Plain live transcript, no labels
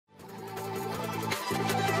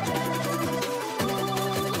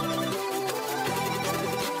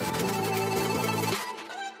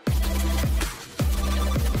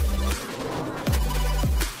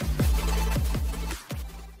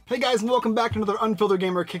guys, and welcome back to another Unfiltered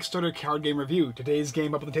Gamer Kickstarter card game review. Today's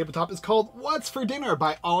game up on the tabletop is called What's for Dinner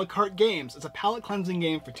by A La Carte Games. It's a palate cleansing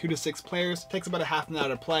game for 2 to 6 players. It takes about a half an hour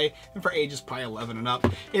to play, and for ages probably 11 and up.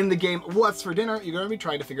 In the game What's for Dinner, you're going to be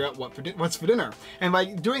trying to figure out what's for dinner. And by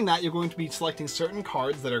doing that, you're going to be selecting certain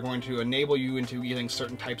cards that are going to enable you into eating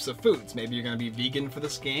certain types of foods. Maybe you're going to be vegan for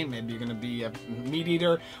this game, maybe you're going to be a meat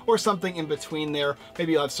eater, or something in between there.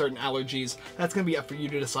 Maybe you'll have certain allergies. That's going to be up for you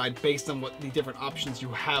to decide based on what the different options you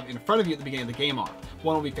have in front of you at the beginning of the game are.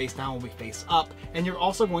 One will be face down, one will be face up, and you're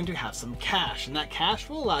also going to have some cash, and that cash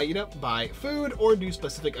will allow you to buy food or do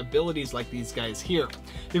specific abilities like these guys here.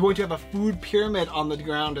 You're going to have a food pyramid on the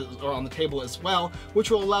ground or on the table as well,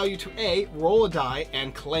 which will allow you to A, roll a die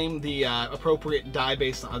and claim the appropriate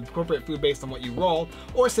food based on what you roll,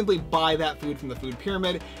 or simply buy that food from the food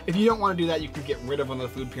pyramid. If you don't want to do that, you can get rid of one of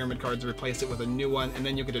the food pyramid cards, replace it with a new one, and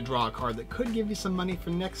then you'll get to draw a card that could give you some money for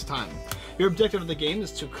next time. Your objective of the game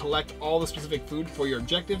is to collect all the specific food for your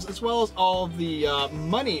objectives, as well as all of the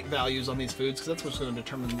money values on these foods, because that's what's going to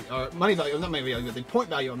determine the money value, not money value, but the point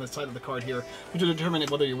value on this side of the card here, which will determine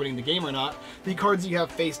whether you're winning the game or not. The cards you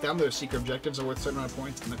have face down, that are secret objectives, are worth a certain amount of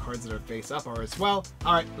points, and the cards that are face up are as well.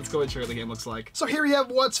 Alright, let's go and show you what the game looks like. So here we have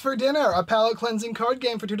What's for Dinner, a palate cleansing card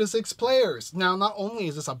game for 2 to 6 players. Now, not only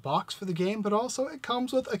is this a box for the game, but also it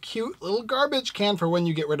comes with a cute little garbage can for when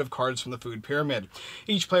you get rid of cards from the food pyramid.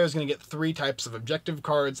 Each player is going to get 3 types of objective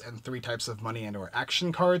cards and 3 types of money and or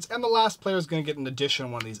action cards, and the last player is going to get an additional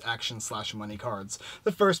one of these action/money cards.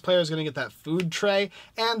 The first player is going to get that food tray,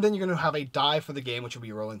 and then you're going to have a die for the game, which will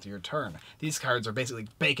be rolling through your turn. These cards are basically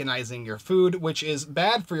baconizing your food, which is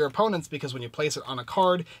bad for your opponents because when you place it on a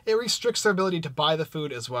card, it restricts their ability to buy the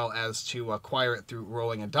food as well as to acquire it through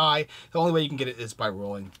rolling a die. The only way you can get it is by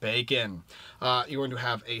rolling bacon. You're going to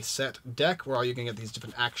have a set deck where you can get these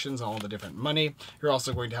different actions, all the different money. You're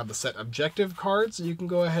also going to have the set objective cards you can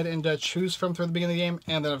go ahead and choose from through the beginning of the game,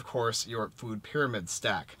 and then of course your food pyramid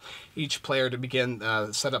stack. Each player to begin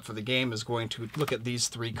setup for the game is going to look at these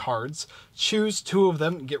 3 cards, choose 2 of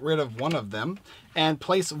them, get rid of 1 of them, and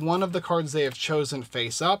place one of the cards they have chosen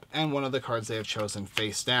face up and one of the cards they have chosen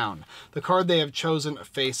face down. The card they have chosen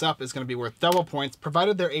face up is going to be worth double points,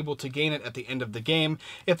 provided they're able to gain it at the end of the game.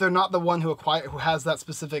 If they're not the one who has that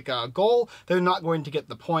specific goal, they're not going to get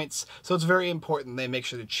the points, so it's very important they make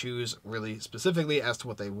sure to choose really specifically as to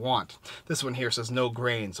what they want. This one here says no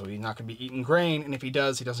grain, so he's not going to be eating grain, and if he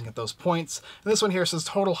does, he doesn't get those points. And this one here says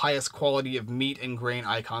total highest quality of meat and grain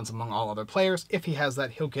icons among all other players. If he has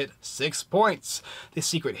that, he'll get 6 points. The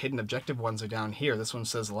secret hidden objective ones are down here. This one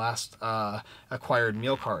says last acquired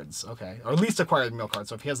meal cards. Okay, or least acquired meal cards.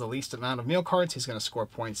 So if he has the least amount of meal cards, he's going to score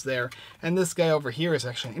points there. And this guy over here is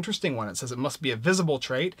actually an interesting one. It says it must be a visible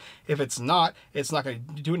trait. If it's not going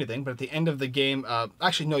to do anything. But at the end of the game,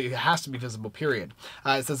 actually no, it has to be visible, period.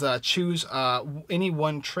 It says choose any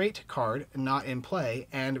one trait card not in play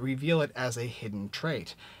and reveal it as a hidden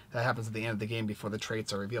trait. That happens at the end of the game before the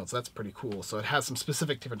traits are revealed, so that's pretty cool. So it has some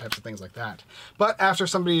specific different types of things like that. But after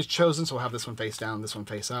somebody is chosen, so we'll have this one face down, this one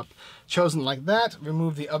face up, chosen like that,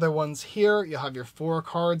 remove the other ones here. You'll have your 4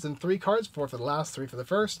 cards and 3 cards, 4 for the last, 3 for the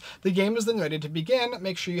first. The game is then ready to begin.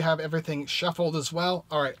 Make sure you have everything shuffled as well.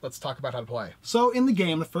 All right, let's talk about how to play. So in the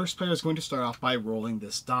game, the first player is going to start off by rolling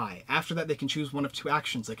this die. After that, they can choose one of 2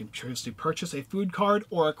 actions. They can choose to purchase a food card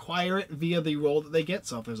or acquire it via the roll that they get.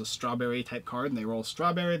 So if there's a strawberry type card and they roll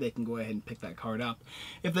strawberry, they can go ahead and pick that card up.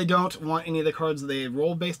 If they don't want any of the cards that they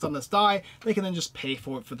roll based on this die, they can then just pay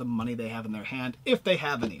for it for the money they have in their hand, if they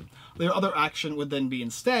have any. Their other action would then be,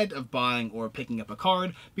 instead of buying or picking up a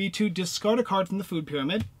card, be to discard a card from the food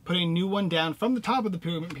pyramid, put a new one down from the top of the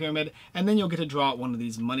pyramid, and then you'll get to draw one of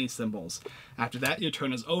these money symbols. After that, your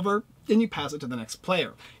turn is over, and you pass it to the next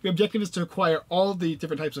player. Your objective is to acquire all the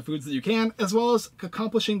different types of foods that you can, as well as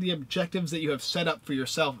accomplishing the objectives that you have set up for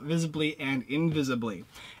yourself visibly and invisibly.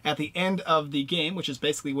 At the end of the game, which is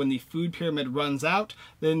basically when the food pyramid runs out,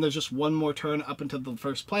 then there's just one more turn up until the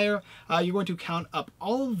first player. You're going to count up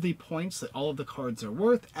all of the points that all of the cards are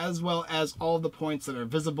worth, as well as all of the points that are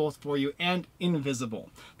visible for you and invisible.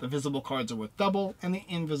 The visible cards are worth double, and the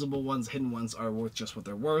invisible ones, hidden ones, are worth just what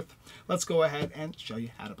they're worth. Let's go ahead and show you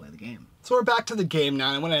how to play the game. So we're back to the game now,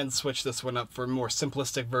 and I went ahead and switched this one up for a more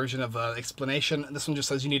simplistic version of explanation. This one just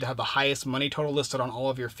says you need to have the highest money total listed on all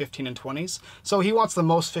of your 15 and 20s. So he wants the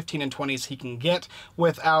most 15 and 20s he can get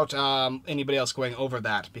without anybody else going over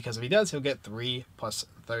that, because if he does, he'll get 3 plus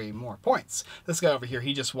 30 more points. This guy over here,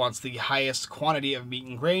 he just wants the highest quantity of meat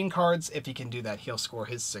and grain cards. If he can do that, he'll score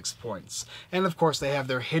his 6 points. And of course, they have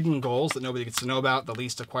their hidden goals that nobody gets to know about, the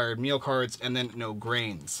least acquired meal cards, and then no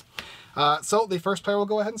grains. So the first player will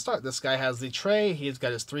go ahead and start. This guy has the tray. He's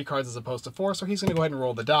got his 3 cards as opposed to 4, so he's going to go ahead and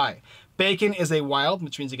roll the die. Bacon is a wild,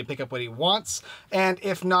 which means he can pick up what he wants. And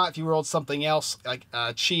if not, if you rolled something else like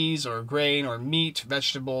cheese or grain or meat,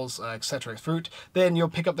 vegetables, etc., fruit, then you'll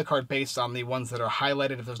pick up the card based on the ones that are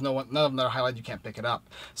highlighted. If there's none of them that are highlighted, you can't pick it up.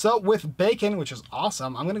 So with bacon, which is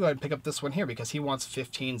awesome, I'm going to go ahead and pick up this one here because he wants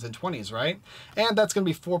 15s and 20s, right? And that's going to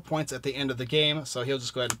be 4 points at the end of the game. So he'll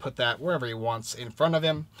just go ahead and put that wherever he wants in front of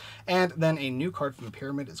him. And then a new card from the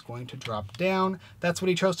pyramid is going to drop down. That's what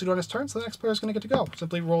he chose to do on his turn, so the next player is going to get to go.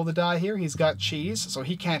 Simply roll the die here. He's got cheese, so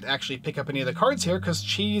he can't actually pick up any of the cards here because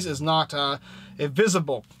cheese is not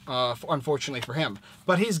visible, unfortunately for him.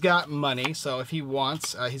 But he's got money, so if he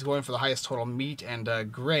wants, he's going for the highest total meat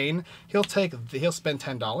and grain. He'll spend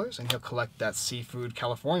 $10 and he'll collect that seafood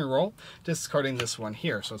California roll, discarding this one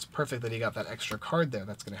here. So it's perfect that he got that extra card there.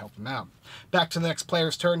 That's going to help him out. Back to the next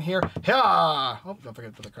player's turn here. Oh, don't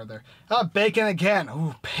forget to put the card there. Bacon again.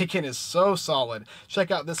 Ooh, bacon is so solid. Check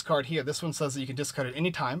out this card here. This one says that you can discard it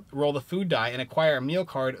anytime, roll the food die, and acquire a meal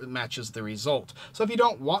card that matches the result. So if you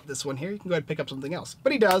don't want this one here, you can go ahead and pick up something else.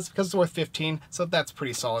 But he does, because it's worth 15, so that's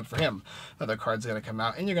pretty solid for him. Another card's going to come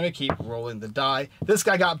out, and you're going to keep rolling the die. This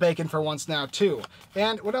guy got bacon for once now, too.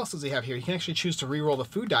 And what else does he have here? He can actually choose to re-roll the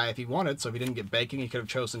food die if he wanted, so if he didn't get bacon, he could have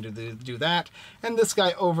chosen to do that. And this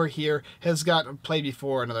guy over here has got play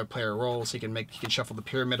before another player rolls. He can shuffle the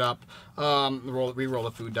pyramid up, re-roll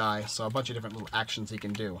the food die, so a bunch of different little actions he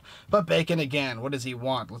can do. But bacon again, what does he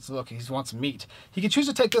want? Let's look. He wants meat. He can choose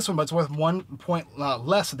to take this one, but it's worth 1 point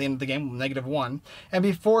less at the end of the game, -1. And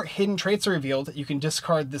before hidden traits are revealed, you can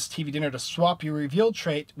discard this TV dinner to swap your revealed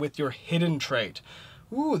trait with your hidden trait.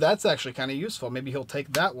 Ooh, that's actually kind of useful. Maybe he'll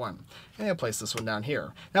take that one. And he'll place this one down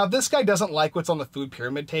here. Now, if this guy doesn't like what's on the food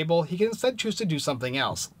pyramid table, he can instead choose to do something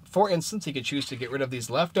else. For instance, he could choose to get rid of these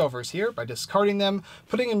leftovers here by discarding them,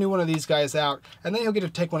 putting a new one of these guys out, and then he'll get to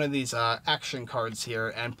take one of these action cards here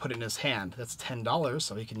and put it in his hand. That's $10,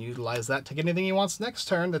 so he can utilize that to get anything he wants next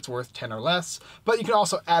turn that's worth 10 or less, but you can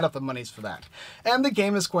also add up the monies for that. And the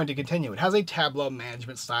game is going to continue. It has a tableau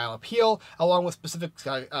management style appeal, along with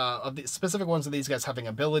specific ones of these guys having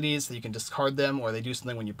abilities that you can discard them, or they do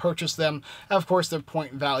something when you purchase them. And of course, their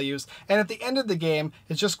point values. And at the end of the game,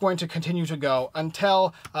 it's just going to continue to go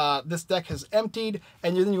until this deck has emptied,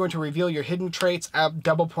 and then you're going to reveal your hidden traits. Add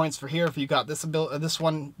double points for here if you got this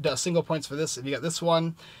one, single points for this if you got this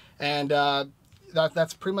one, and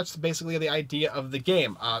that's pretty much basically the idea of the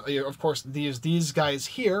game. Of course, these guys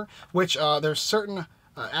here, which there's certain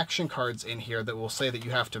action cards in here that will say that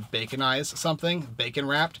you have to baconize something, bacon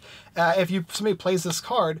wrapped. If somebody plays this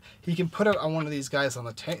card, he can put it on one of these guys on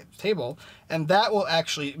the table, and that will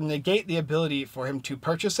actually negate the ability for him to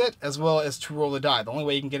purchase it as well as to roll the die. The only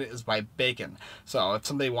way you can get it is by bacon. So if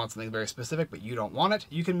somebody wants something very specific but you don't want it,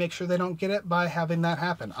 you can make sure they don't get it by having that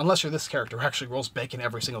happen. Unless you're this character who actually rolls bacon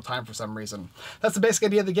every single time for some reason. That's the basic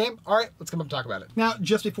idea of the game. All right, let's come up and talk about it. Now,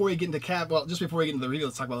 just before we get into the review,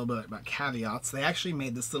 let's talk a little bit about caveats. They actually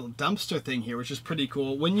made this little dumpster thing here, which is pretty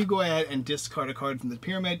cool. When you go ahead and discard a card from the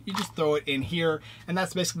pyramid, you just throw it in here, and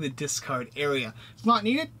that's basically the discard area. It's not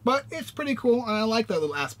needed, but it's pretty cool, and I like that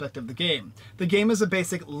little aspect of the game. The game is a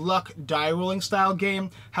basic luck die rolling style game.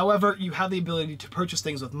 However, you have the ability to purchase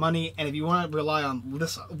things with money, and if you want to rely on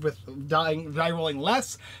this with die rolling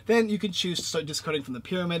less, then you can choose to start discarding from the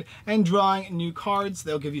pyramid and drawing new cards.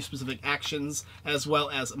 They'll give you specific actions as well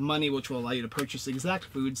as money, which will allow you to purchase the exact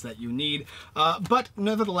foods that you need. But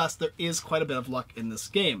nevertheless, there is quite a bit of luck in this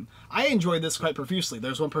game. I enjoyed this quite profusely.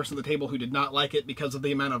 There's one person at the table who did not like it because of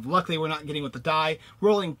the amount of luck they were not getting with the die.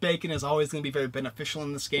 Rolling bacon is always going to be very beneficial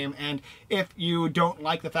in this game, and if you don't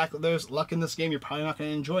like the fact that there's luck in this game, you're probably not going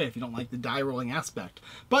to enjoy it if you don't like the die rolling aspect.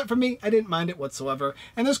 But for me, I didn't mind it whatsoever,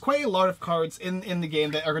 and there's quite a lot of cards in the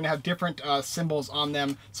game that are going to have different symbols on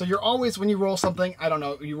them. So you're always, when you roll something, I don't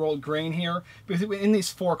know, you roll grain here, in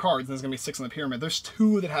these 4 cards, and there's going to be 6 on the pyramid, there's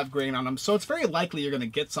 2 that have grain on them, so it's very likely you're going to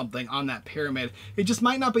get something on that pyramid. It just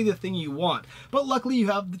might not be the thing you want, but luckily you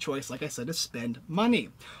have the choice, like I said, to spend money.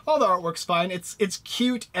 All the artwork's fine. It's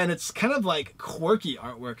cute, and it's kind of like quirky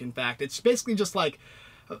artwork. In fact, it's basically just like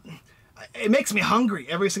it makes me hungry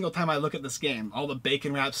every single time I look at this game. All the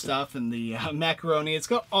bacon wrap stuff and the macaroni. It's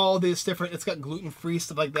got all this different, it's got gluten-free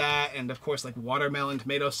stuff like that, and of course like watermelon,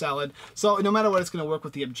 tomato salad. So no matter what, it's going to work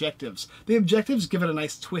with the objectives. The objectives give it a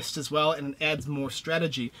nice twist as well, and it adds more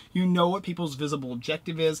strategy. You know what people's visible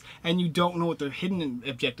objective is, and you don't know what their hidden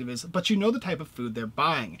objective is, but you know the type of food they're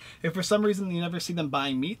buying. If for some reason you never see them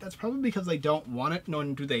buying meat, that's probably because they don't want it, nor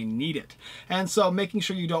do they need it. And so making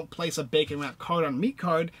sure you don't place a bacon wrap card on a meat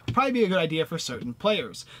card will probably be be a good idea for certain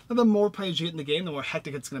players. Now, the more players you get in the game, the more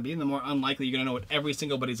hectic it's going to be, and the more unlikely you're going to know what every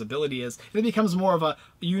single body's ability is. And it becomes more of a,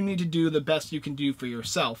 you need to do the best you can do for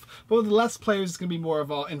yourself. But with less players, it's going to be more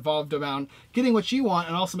involved around getting what you want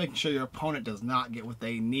and also making sure your opponent does not get what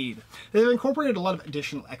they need. They've incorporated a lot of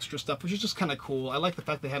additional extra stuff, which is just kind of cool. I like the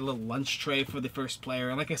fact they had a little lunch tray for the first player,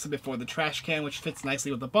 and like I said before, the trash can, which fits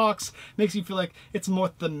nicely with the box, makes you feel like it's more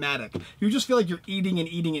thematic. You just feel like you're eating and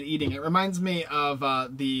eating and eating. It reminds me of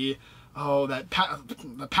the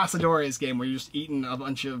Pasadores game where you're just eating a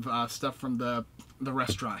bunch of stuff from the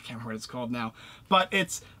restaurant. I can't remember what it's called now, but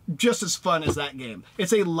it's just as fun as that game.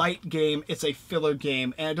 It's a light game, it's a filler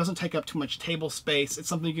game, and it doesn't take up too much table space. It's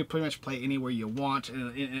something you can pretty much play anywhere you want.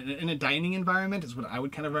 In a dining environment is what I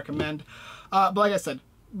would kind of recommend. But like I said,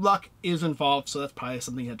 luck is involved, so that's probably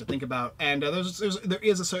something you have to think about. And there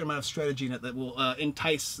is a certain amount of strategy in it that will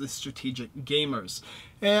entice the strategic gamers.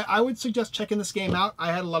 I would suggest checking this game out.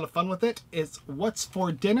 I had a lot of fun with it. It's What's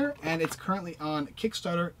for Dinner, and it's currently on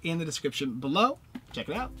Kickstarter in the description below. Check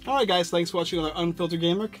it out. Alright guys, thanks for watching another Unfiltered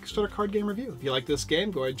Gamer Kickstarter card game review. If you like this game,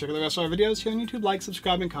 go ahead and check out the rest of our videos here on YouTube. Like,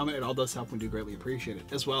 subscribe, and comment. It all does help and we do greatly appreciate it.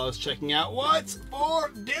 As well as checking out What's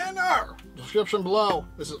for Dinner! Description below.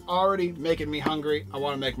 This is already making me hungry. I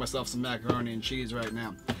want to make myself some macaroni and cheese right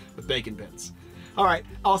now with bacon bits. Alright,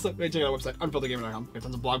 also, go check out our website, unfilteredgamer.com. We have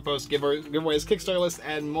tons of blog posts, giveaways, Kickstarter lists,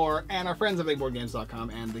 and more. And our friends at BigBoardGames.com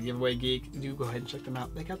and the Giveaway Geek. Do go ahead and check them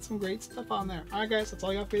out. They got some great stuff on there. Alright guys, that's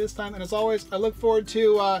all I got for you this time. And as always, I look forward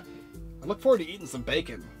to eating some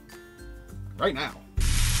bacon right now.